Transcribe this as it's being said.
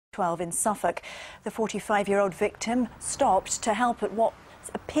12 in Suffolk. The 45-year-old victim stopped to help at what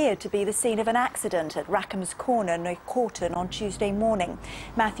appeared to be the scene of an accident at Rackham's Corner near Corton on Tuesday morning.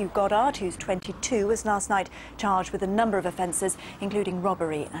 Matthew Goddard, who's 22, was last night charged with a number of offences, including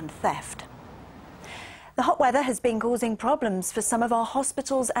robbery and theft. The hot weather has been causing problems for some of our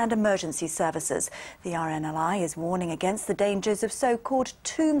hospitals and emergency services. The RNLI is warning against the dangers of so-called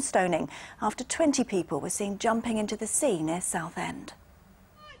tombstoning after 20 people were seen jumping into the sea near Southend.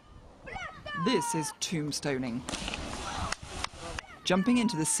 This is tombstoning. Jumping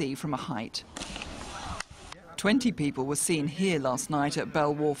into the sea from a height. 20 people were seen here last night at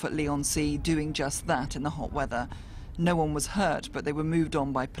Bell Wharf at Leigh-On-Sea doing just that in the hot weather. No one was hurt, but they were moved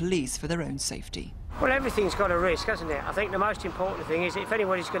on by police for their own safety. Well, everything's got a risk, hasn't it? I think the most important thing is if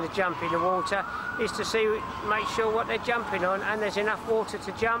anybody's going to jump in the water is to make sure what they're jumping on and there's enough water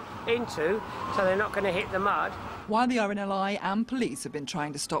to jump into so they're not going to hit the mud. While the RNLI and police have been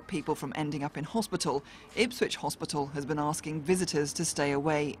trying to stop people from ending up in hospital, Ipswich Hospital has been asking visitors to stay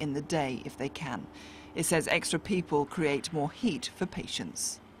away in the day if they can. It says extra people create more heat for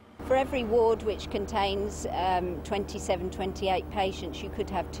patients. For every ward which contains 27, 28 patients, you could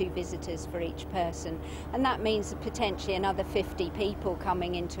have 2 visitors for each person. And that means potentially another 50 people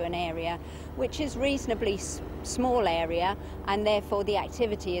coming into an area, which is reasonably small area, and therefore the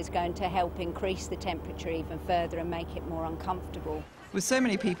activity is going to help increase the temperature even further and make it more uncomfortable. With so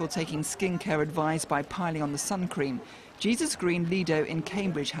many people taking skincare advice by piling on the sun cream, Jesus Green Lido in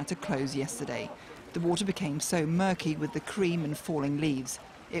Cambridge had to close yesterday. The water became so murky with the cream and falling leaves.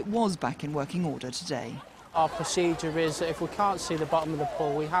 It was back in working order today. Our procedure is that if we can't see the bottom of the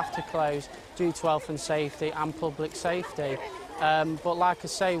pool, we have to close due to health and safety and public safety. But like I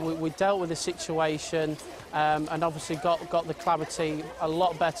say, we dealt with the situation and obviously got the clarity a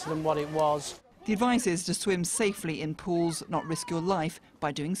lot better than what it was. The advice is to swim safely in pools, not risk your life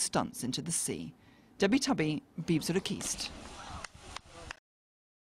by doing stunts into the sea. Debbie Tubby, Suffolk East.